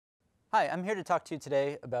Hi, I'm here to talk to you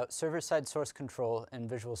today about server-side source control in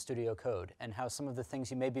Visual Studio Code and how some of the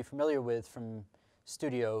things you may be familiar with from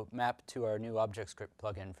Studio map to our new ObjectScript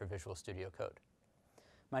plugin for Visual Studio Code.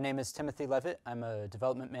 My name is Timothy Leavitt. I'm a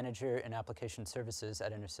development manager in application services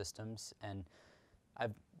at InterSystems, and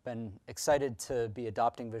I've been excited to be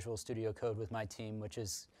adopting Visual Studio Code with my team, which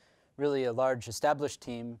is really a large established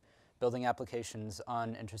team building applications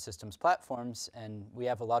on InterSystems platforms, and we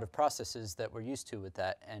have a lot of processes that we're used to with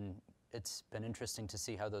that, and it's been interesting to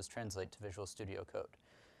see how those translate to Visual Studio Code.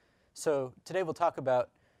 So today we'll talk about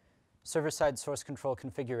server-side source control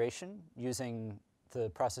configuration using the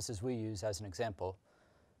processes we use as an example,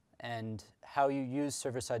 and how you use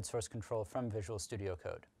server-side source control from Visual Studio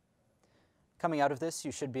Code. Coming out of this,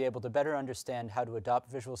 you should be able to better understand how to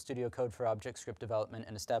adopt Visual Studio Code for ObjectScript development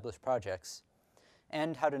in established projects,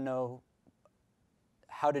 and how to know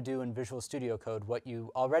how to do in Visual Studio Code what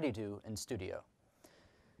you already do in Studio.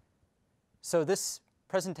 So this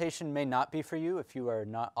presentation may not be for you if you are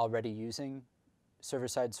not already using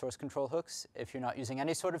server-side source control hooks. If you're not using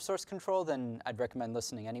any sort of source control, then I'd recommend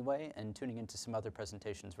listening anyway and tuning into some other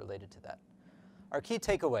presentations related to that. Our key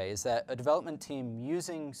takeaway is that a development team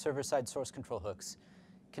using server-side source control hooks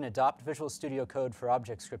can adopt Visual Studio Code for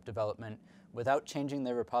ObjectScript development without changing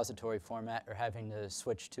their repository format or having to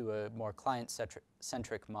switch to a more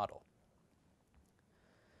client-centric model.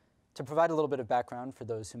 To provide a little bit of background for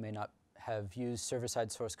those who may not have used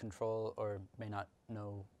server-side source control or may not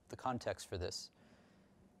know the context for this,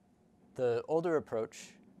 the older approach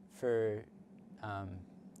for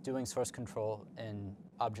doing source control in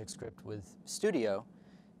ObjectScript with Studio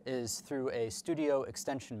is through a Studio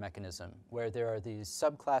extension mechanism, where there are these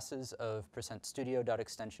subclasses of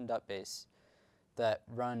 %studio.extension.base that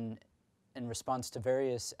run in response to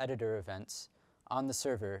various editor events on the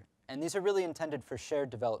server, and these are really intended for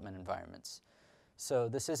shared development environments. So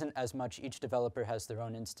this isn't as much each developer has their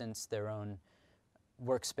own instance, their own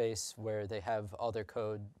workspace where they have all their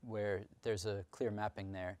code, where there's a clear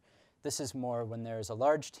mapping there. This is more when there's a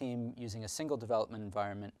large team using a single development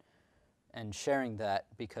environment and sharing that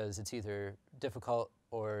because it's either difficult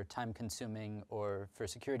or time-consuming or for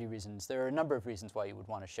security reasons. There are a number of reasons why you would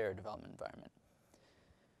want to share a development environment.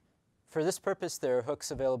 For this purpose, there are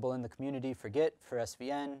hooks available in the community for Git, for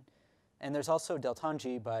SVN, and there's also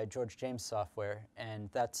Deltangi by George James Software,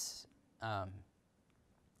 and that's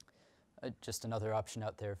just another option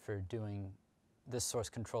out there for doing this source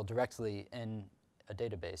control directly in a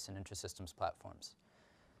database in InterSystems platforms.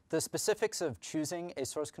 The specifics of choosing a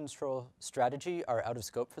source control strategy are out of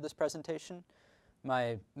scope for this presentation.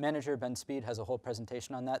 My manager, Ben Speed, has a whole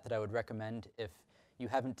presentation on that I would recommend if you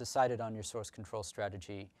haven't decided on your source control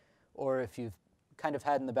strategy, or if you've kind of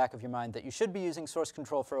had in the back of your mind that you should be using source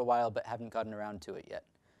control for a while but haven't gotten around to it yet.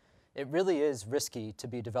 It really is risky to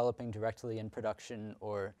be developing directly in production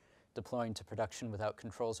or deploying to production without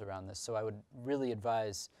controls around this, so I would really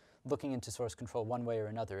advise looking into source control one way or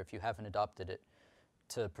another if you haven't adopted it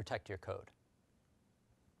to protect your code.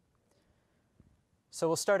 So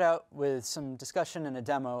we'll start out with some discussion and a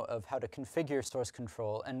demo of how to configure source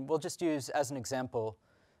control, and we'll just use as an example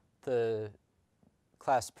the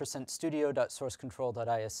class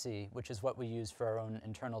 %studio.sourcecontrol.isc, which is what we use for our own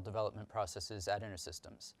internal development processes at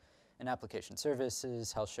InterSystems in application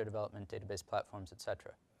services, health share development, database platforms,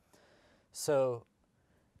 etc. So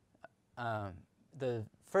the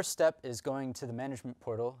first step is going to the management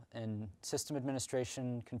portal in system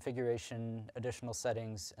administration, configuration, additional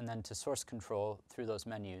settings, and then to source control through those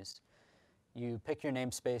menus. You pick your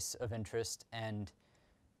namespace of interest and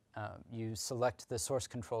you select the source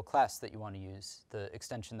control class that you want to use, the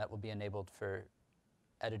extension that will be enabled for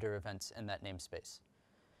editor events in that namespace.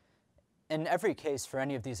 In every case for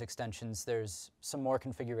any of these extensions, there's some more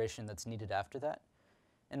configuration that's needed after that.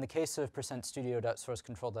 In the case of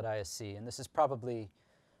 %studio.sourcecontrol.isc, and this is probably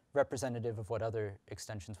representative of what other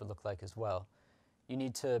extensions would look like as well, you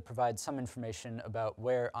need to provide some information about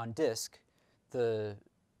where on disk the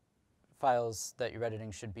files that you're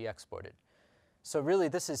editing should be exported. So really,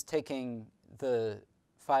 this is taking the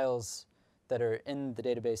files that are in the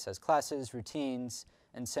database as classes, routines,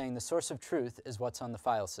 and saying the source of truth is what's on the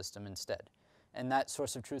file system instead. And that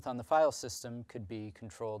source of truth on the file system could be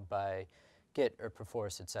controlled by Git or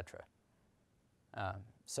Perforce, etc.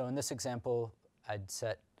 So in this example, I'd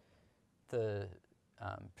set the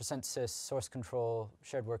 %sys source control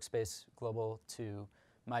shared workspace global to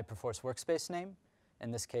my Perforce workspace name.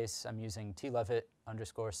 In this case, I'm using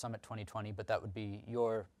tleavitt_summit2020, but that would be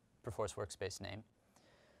your Perforce workspace name.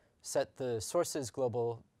 Set the sources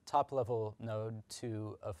global top-level node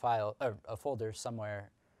to a file or a folder somewhere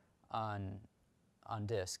on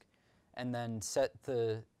disk, and then set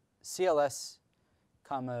the CLS,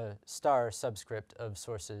 comma, star subscript of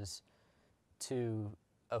sources to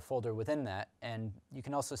a folder within that. And you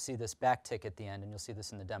can also see this backtick at the end, and you'll see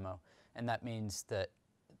this in the demo. And that means that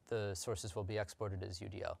the sources will be exported as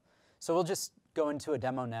UDL. So we'll just go into a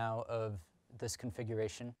demo now of this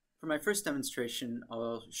configuration. For my first demonstration,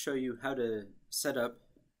 I'll show you how to set up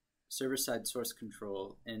server-side source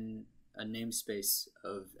control in a namespace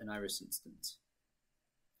of an Iris instance.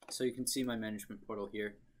 So you can see my management portal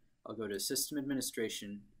here. I'll go to System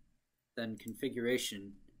Administration, then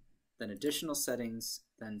Configuration, then Additional Settings,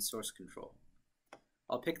 then Source Control.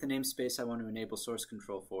 I'll pick the namespace I want to enable source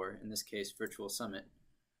control for, in this case Virtual Summit,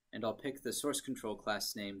 and I'll pick the source control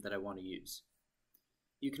class name that I want to use.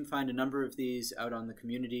 You can find a number of these out on the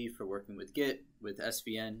community for working with Git, with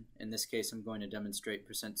SVN. In this case, I'm going to demonstrate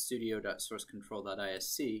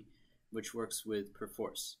 %studio.sourcecontrol.isc, which works with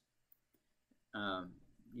Perforce.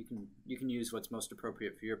 You can use what's most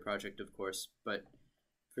appropriate for your project, of course, but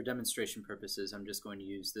for demonstration purposes, I'm just going to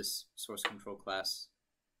use this source control class,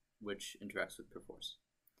 which interacts with Perforce.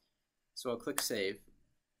 So I'll click Save,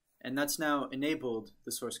 and that's now enabled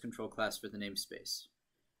the source control class for the namespace.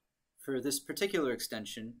 For this particular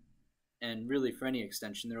extension, and really for any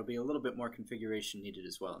extension, there will be a little bit more configuration needed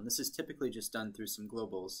as well. And this is typically just done through some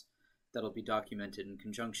globals that'll be documented in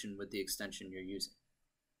conjunction with the extension you're using.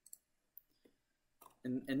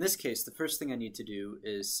 In this case, the first thing I need to do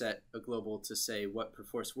is set a global to say what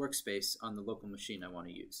Perforce workspace on the local machine I want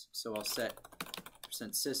to use. So I'll set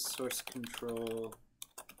 %sys source control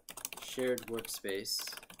shared workspace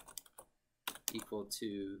equal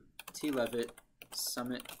to tleavitt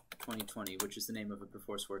summit 2020, which is the name of a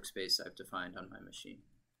Perforce workspace I've defined on my machine.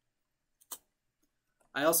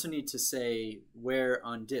 I also need to say where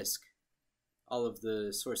on disk all of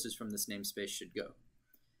the sources from this namespace should go.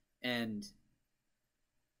 And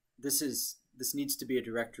this needs to be a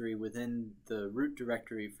directory within the root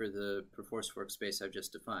directory for the Perforce workspace I've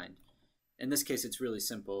just defined. In this case, it's really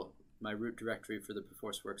simple. My root directory for the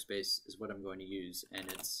Perforce workspace is what I'm going to use,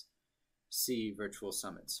 and it's C Virtual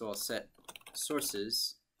Summit. So I'll set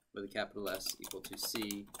sources with a capital S equal to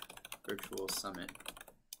C Virtual Summit.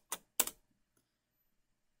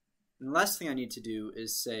 And the last thing I need to do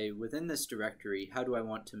is say within this directory, how do I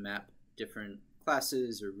want to map different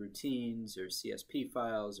classes or routines or CSP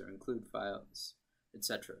files or include files,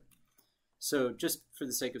 etc. So just for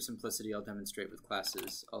the sake of simplicity, I'll demonstrate with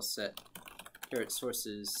classes. I'll set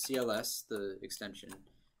 /sources CLS, the extension,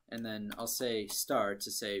 and then I'll say star to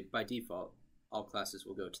say by default all classes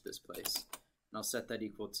will go to this place. And I'll set that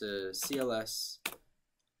equal to CLS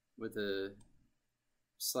with a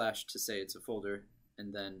 / to say it's a folder,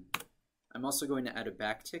 and then I'm also going to add a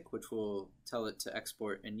backtick, which will tell it to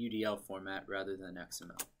export in UDL format rather than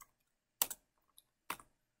XML.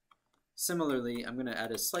 Similarly, I'm going to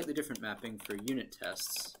add a slightly different mapping for unit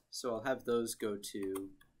tests, so I'll have those go to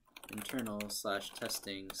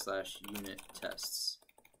internal/testing/unit tests.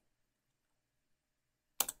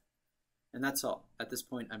 And that's all. At this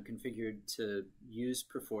point, I'm configured to use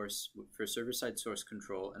Perforce for server-side source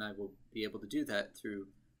control, and I will be able to do that through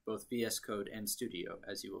both VSCode and Studio,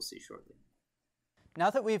 as you will see shortly. Now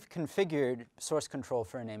that we've configured source control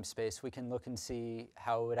for a namespace, we can look and see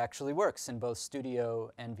how it actually works in both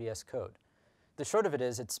Studio and VSCode. The short of it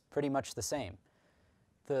is, it's pretty much the same.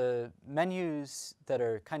 The menus that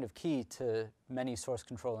are kind of key to many source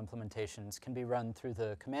control implementations can be run through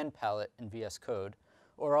the command palette in VSCode,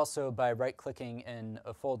 or also by right-clicking in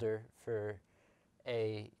a folder for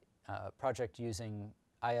a project using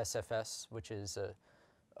ISFS, which is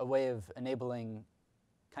a way of enabling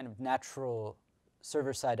kind of natural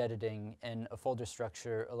server-side editing in a folder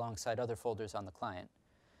structure alongside other folders on the client.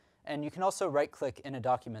 And you can also right-click in a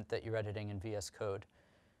document that you're editing in VS Code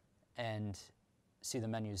and see the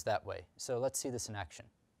menus that way. So let's see this in action.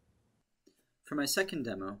 For my second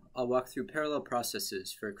demo, I'll walk through parallel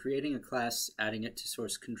processes for creating a class, adding it to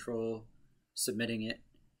source control, submitting it,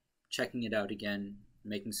 checking it out again,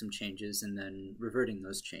 making some changes, and then reverting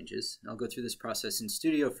those changes. I'll go through this process in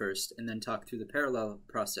Studio first, and then talk through the parallel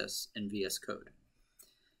process in VS Code.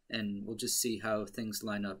 And we'll just see how things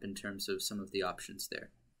line up in terms of some of the options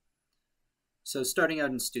there. So starting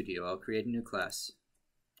out in Studio, I'll create a new class.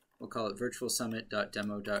 We'll call it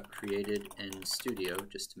virtualsummit.demo.created in Studio,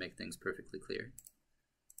 just to make things perfectly clear.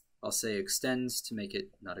 I'll say extends to make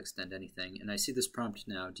it not extend anything, and I see this prompt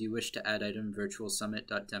now. Do you wish to add item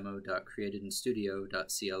virtualsummit.demo.created in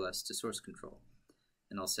Studio.cls to source control?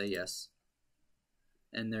 And I'll say yes.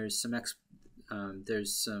 And there's some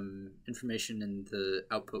information in the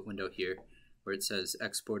output window here where it says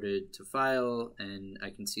exported to file, and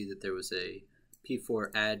I can see that there was a p4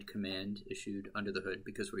 add command issued under the hood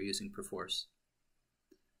because we're using Perforce.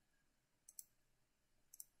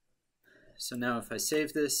 So now if I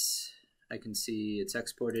save this, I can see it's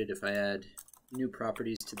exported. If I add new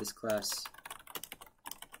properties to this class,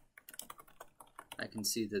 I can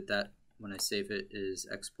see that when I save it is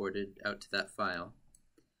exported out to that file.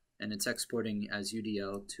 And it's exporting as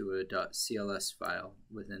UDL to a .cls file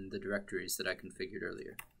within the directories that I configured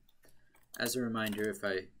earlier. As a reminder, if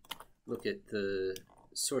I look at the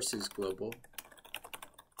sources global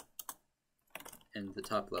and the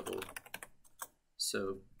top level,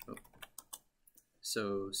 so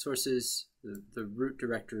sources, the root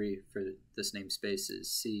directory for this namespace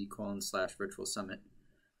is c:/virtual summit.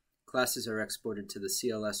 Classes are exported to the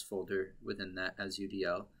CLS folder within that as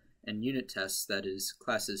UDL, and unit tests, that is,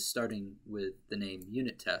 classes starting with the name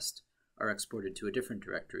unit test, are exported to a different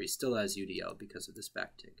directory, still as UDL because of this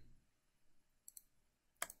backtick.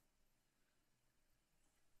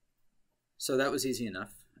 So that was easy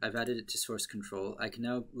enough. I've added it to source control. I can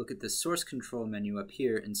now look at the source control menu up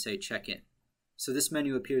here and say check in. So this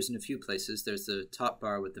menu appears in a few places. There's the top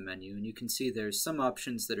bar with the menu, and you can see there's some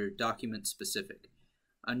options that are document specific.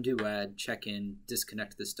 Undo add, check in,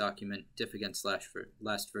 disconnect this document, diff against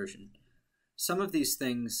last version. Some of these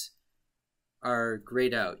things are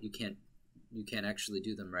grayed out. You can't actually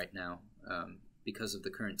do them right now because of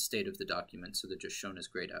the current state of the document, so they're just shown as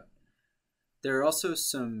grayed out. There are also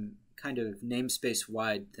some kind of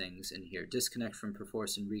namespace-wide things in here, disconnect from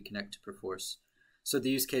Perforce and reconnect to Perforce. So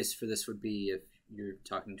the use case for this would be if you're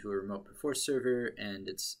talking to a remote Perforce server and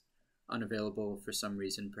it's unavailable for some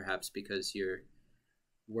reason, perhaps because you're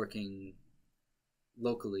working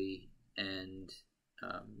locally and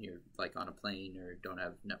you're like on a plane or don't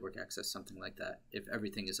have network access, something like that, if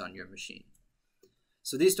everything is on your machine.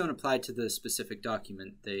 So these don't apply to the specific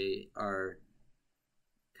document. They are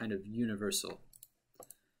kind of universal.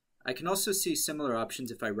 I can also see similar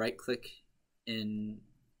options if I right-click in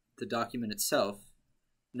the document itself.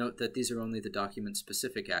 Note that these are only the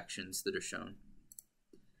document-specific actions that are shown.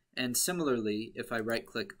 And similarly, if I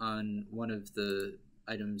right-click on one of the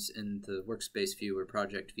items in the workspace view or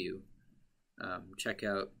project view, check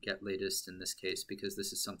out get latest in this case because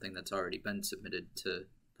this is something that's already been submitted to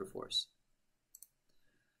Perforce.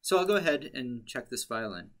 So I'll go ahead and check this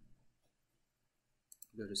file in.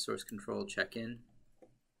 Go to source control, check in.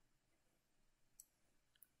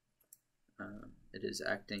 It is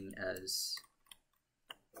acting as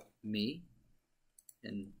me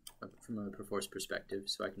from a Perforce perspective,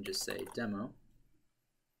 so I can just say demo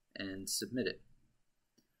and submit it.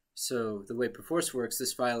 So the way Perforce works,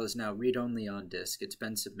 this file is now read-only on disk. It's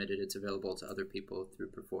been submitted. It's available to other people through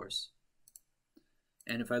Perforce.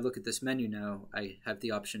 And if I look at this menu now, I have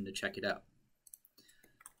the option to check it out.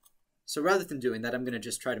 So rather than doing that, I'm going to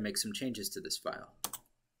just try to make some changes to this file.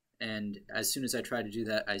 And as soon as I try to do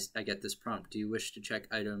that, I get this prompt. Do you wish to check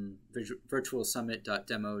item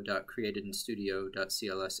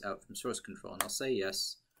virtualsummit.demo.createdinstudio.cls out from source control? And I'll say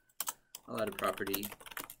yes. I'll add a property.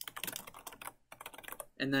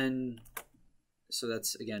 And then, so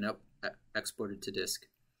that's again exported to disk.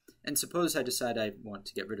 And suppose I decide I want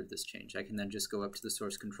to get rid of this change. I can then just go up to the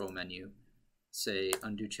source control menu, say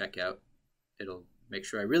undo checkout. It'll make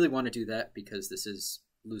sure I really want to do that because this is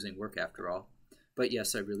losing work after all. But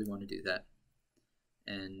yes, I really want to do that.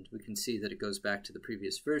 And we can see that it goes back to the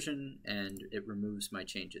previous version and it removes my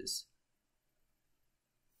changes.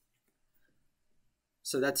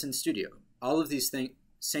 So that's in Studio. All of these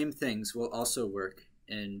same things will also work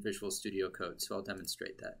in Visual Studio Code, so I'll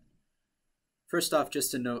demonstrate that. First off,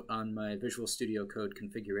 just a note on my Visual Studio Code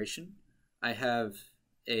configuration. I have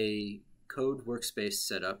a code workspace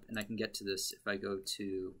set up, and I can get to this if I go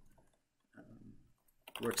to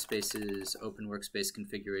Workspaces, Open Workspace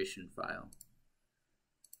Configuration file.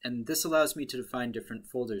 And this allows me to define different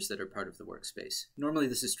folders that are part of the workspace. Normally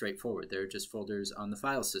this is straightforward. There are just folders on the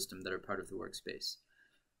file system that are part of the workspace.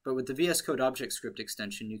 But with the VSCode ObjectScript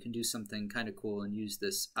extension, you can do something kind of cool and use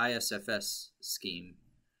this ISFS scheme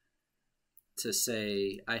to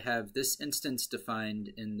say, I have this instance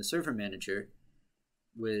defined in the server manager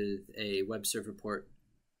with a web server port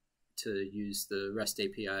to use the REST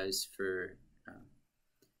APIs for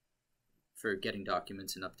getting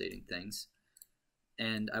documents and updating things.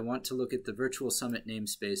 And I want to look at the Virtual Summit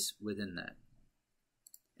namespace within that.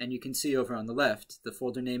 And you can see over on the left, the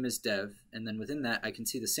folder name is dev, and then within that I can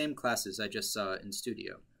see the same classes I just saw in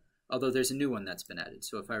Studio, although there's a new one that's been added.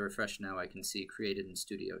 So if I refresh now, I can see created in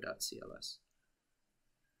studio.cls.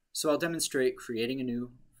 So I'll demonstrate creating a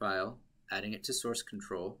new file, adding it to source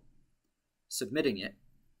control, submitting it,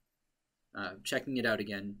 checking it out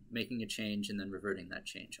again, making a change, and then reverting that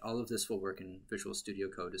change. All of this will work in Visual Studio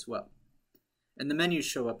Code as well. And the menus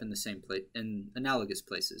show up in the same place, in analogous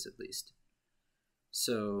places at least.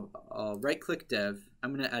 So I'll right-click Dev.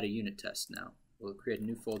 I'm going to add a unit test now. We'll create a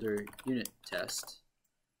new folder, unit test,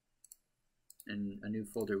 and a new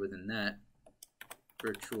folder within that,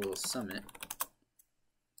 virtual summit,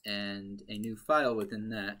 and a new file within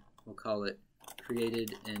that. We'll call it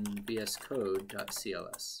created in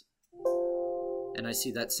VSCode.cls. And I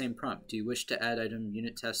see that same prompt. Do you wish to add item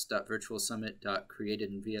unit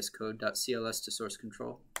test.virtualsummit.createdinvscode.cls to source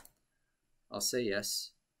control? I'll say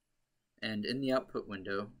yes. And in the output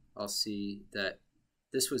window, I'll see that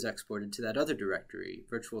this was exported to that other directory,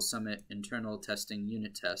 virtual summit internal testing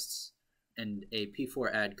unit tests, and a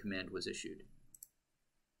p4 add command was issued.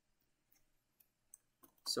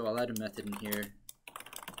 So I'll add a method in here,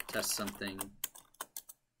 test something,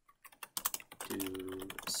 do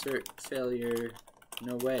assert failure,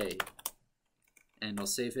 no way, and I'll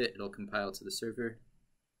save it. It'll compile to the server.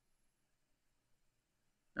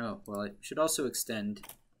 Oh, well, I should also extend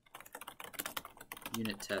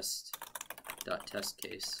unit test.test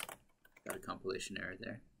case. Got a compilation error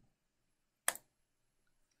there.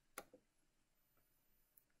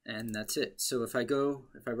 And that's it. So if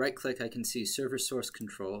I right click, I can see server source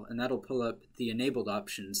control, and that'll pull up the enabled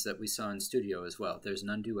options that we saw in Studio as well. There's an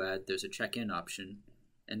undo add, there's a check-in option,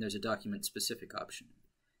 and there's a document specific option.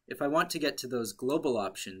 If I want to get to those global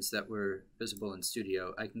options that were visible in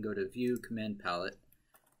Studio, I can go to View Command Palette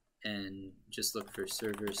and just look for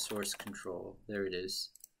server source control. There it is.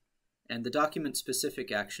 And the document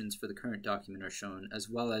specific actions for the current document are shown, as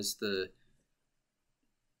well as the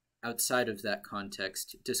outside of that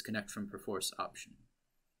context, disconnect from perforce option.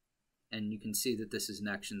 And you can see that this is an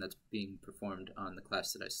action that's being performed on the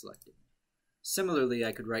class that I selected. Similarly,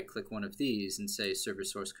 I could right-click one of these and say server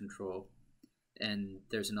source control, and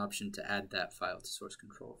there's an option to add that file to source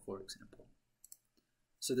control, for example.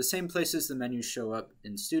 So the same places the menus show up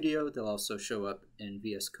in Studio, they'll also show up in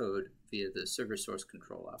VS Code via the server source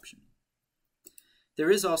control option.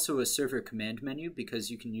 There is also a server command menu because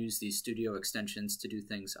you can use these Studio extensions to do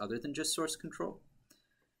things other than just source control.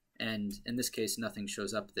 And in this case, nothing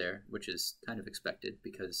shows up there, which is kind of expected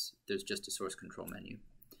because there's just a source control menu.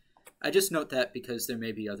 I just note that because there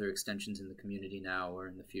may be other extensions in the community now or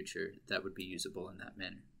in the future that would be usable in that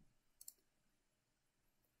manner.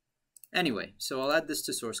 Anyway, so I'll add this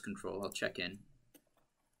to source control. I'll check in.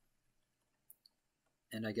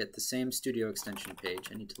 And I get the same Studio extension page.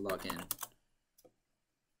 I need to log in.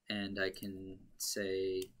 And I can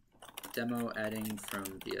say demo adding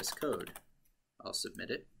from VS Code. I'll submit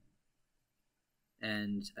it.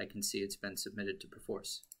 And I can see it's been submitted to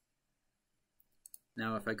Perforce.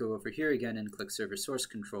 Now if I go over here again and click server source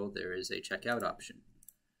control, there is a checkout option.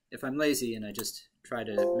 If I'm lazy and I just try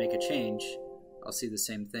to make a change, I'll see the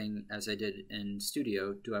same thing as I did in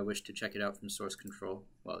Studio. Do I wish to check it out from source control?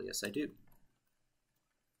 Well, yes I do.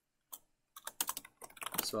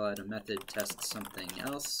 So I'll add a method test something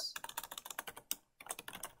else.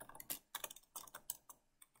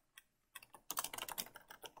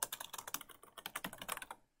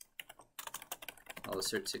 I'll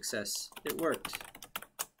assert success. It worked.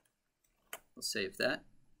 I'll save that.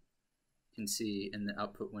 You can see in the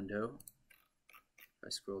output window, if I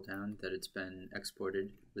scroll down, that it's been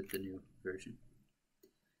exported with the new version.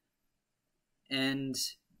 And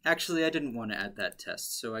actually, I didn't want to add that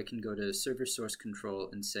test, so I can go to server source control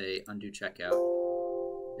and say undo checkout.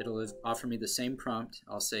 It'll offer me the same prompt.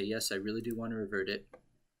 I'll say yes, I really do want to revert it.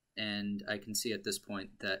 And I can see at this point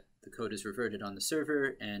that the code is reverted on the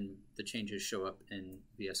server and the changes show up in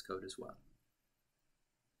VS Code as well.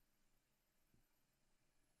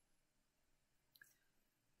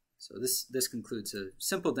 So this concludes a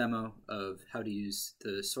simple demo of how to use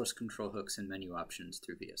the source control hooks and menu options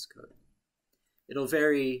through VS Code. It'll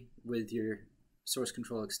vary with your source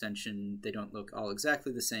control extension. They don't look all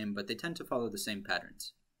exactly the same, but they tend to follow the same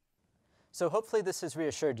patterns. So hopefully this has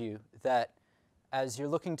reassured you that as you're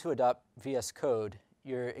looking to adopt VS Code,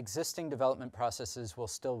 your existing development processes will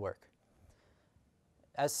still work.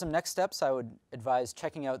 As some next steps, I would advise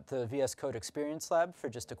checking out the VS Code Experience Lab for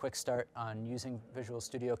just a quick start on using Visual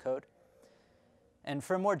Studio Code. And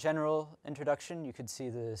for a more general introduction, you could see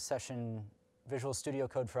the session Visual Studio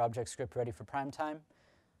Code for ObjectScript ready for prime time.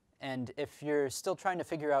 And if you're still trying to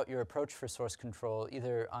figure out your approach for source control,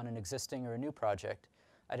 either on an existing or a new project,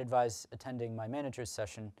 I'd advise attending my manager's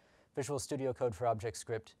session, Visual Studio Code for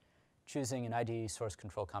ObjectScript, choosing an IDE source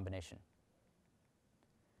control combination.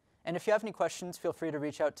 And if you have any questions, feel free to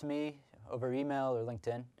reach out to me over email or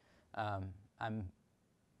LinkedIn. I'm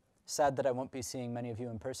sad that I won't be seeing many of you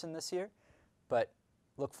in person this year, but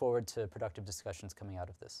look forward to productive discussions coming out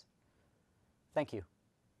of this. Thank you.